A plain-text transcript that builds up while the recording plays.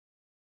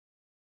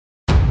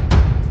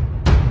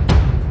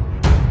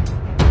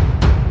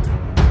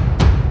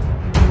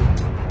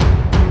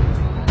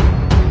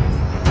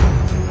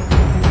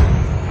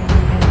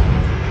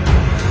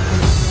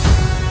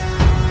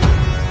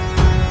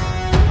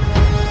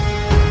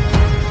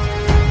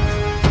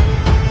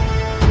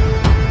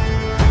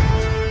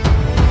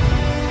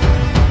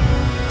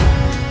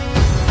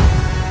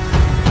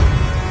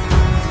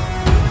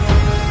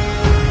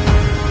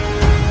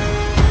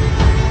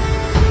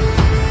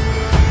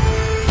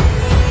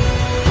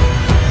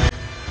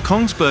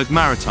Kongsberg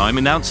Maritime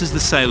announces the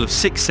sale of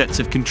 6 sets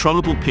of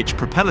controllable pitch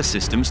propeller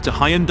systems to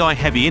Hyundai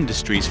Heavy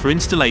Industries for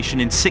installation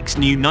in 6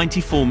 new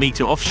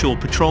 94-meter offshore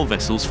patrol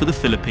vessels for the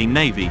Philippine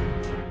Navy.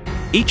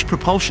 Each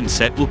propulsion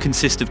set will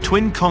consist of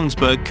twin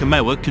Kongsberg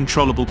Kamewa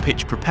Controllable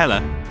Pitch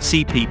Propeller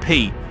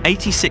 (CPP)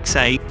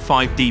 86A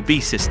 5DB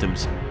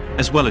systems,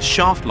 as well as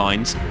shaft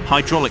lines,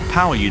 hydraulic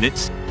power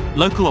units,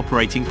 local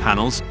operating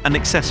panels, and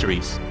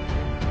accessories.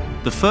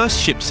 The first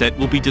shipset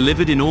will be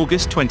delivered in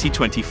August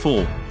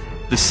 2024.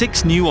 The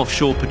 6 new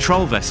offshore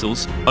patrol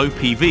vessels,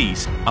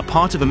 OPVs, are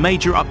part of a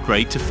major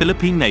upgrade to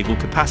Philippine naval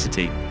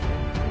capacity.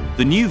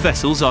 The new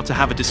vessels are to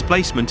have a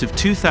displacement of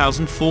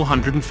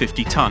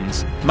 2,450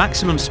 tons,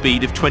 maximum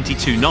speed of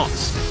 22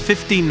 knots,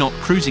 15-knot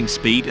cruising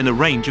speed and a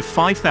range of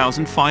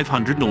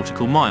 5,500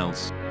 nautical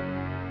miles.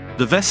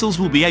 The vessels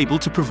will be able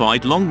to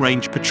provide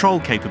long-range patrol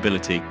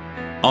capability.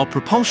 Our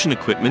propulsion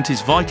equipment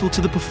is vital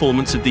to the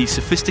performance of these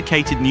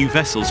sophisticated new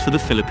vessels for the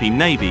Philippine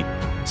Navy,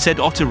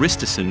 said Otto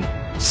Risterson,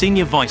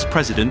 Senior Vice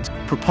President,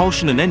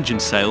 Propulsion and Engine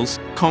Sales,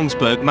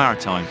 Kongsberg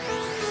Maritime.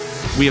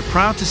 We are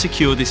proud to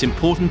secure this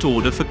important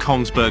order for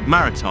Kongsberg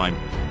Maritime.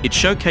 It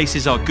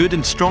showcases our good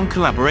and strong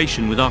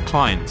collaboration with our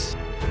clients.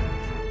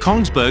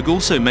 Kongsberg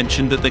also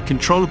mentioned that the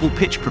controllable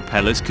pitch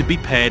propellers could be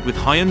paired with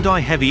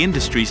Hyundai Heavy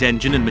Industries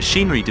engine and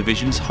machinery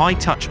division's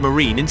high-touch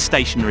marine and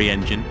stationary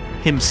engine,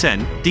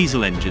 HIM-SEN,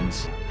 diesel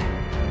engines.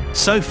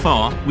 So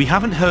far, we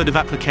haven't heard of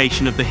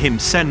application of the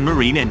HIM-SEN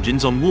marine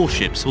engines on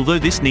warships, although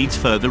this needs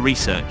further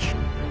research.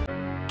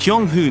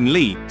 Kyung-Hoon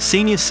Lee,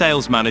 Senior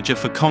Sales Manager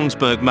for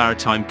Kongsberg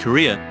Maritime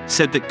Korea,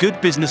 said that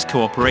good business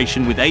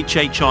cooperation with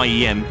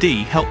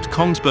HHIEMD helped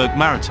Kongsberg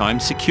Maritime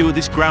secure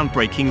this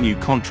groundbreaking new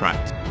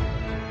contract.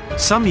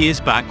 Some years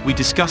back we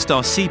discussed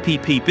our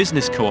CPP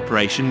business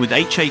cooperation with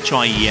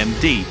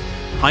HHIEMD,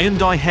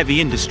 Hyundai Heavy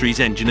Industries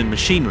Engine and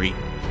Machinery,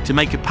 to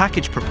make a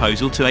package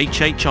proposal to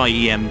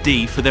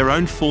HHIEMD for their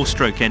own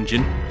 4-stroke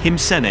engine,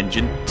 HIM-SEN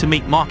engine, to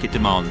meet market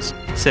demands,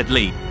 said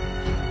Lee.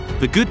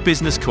 The good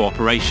business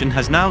cooperation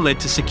has now led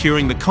to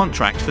securing the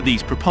contract for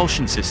these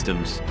propulsion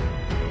systems.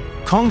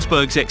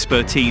 Kongsberg's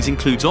expertise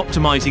includes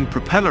optimizing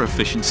propeller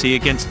efficiency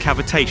against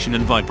cavitation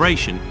and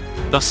vibration,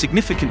 thus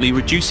significantly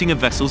reducing a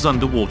vessel's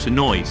underwater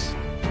noise.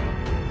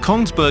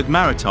 Kongsberg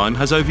Maritime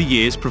has over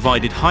years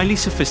provided highly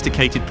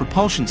sophisticated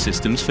propulsion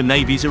systems for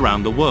navies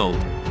around the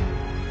world.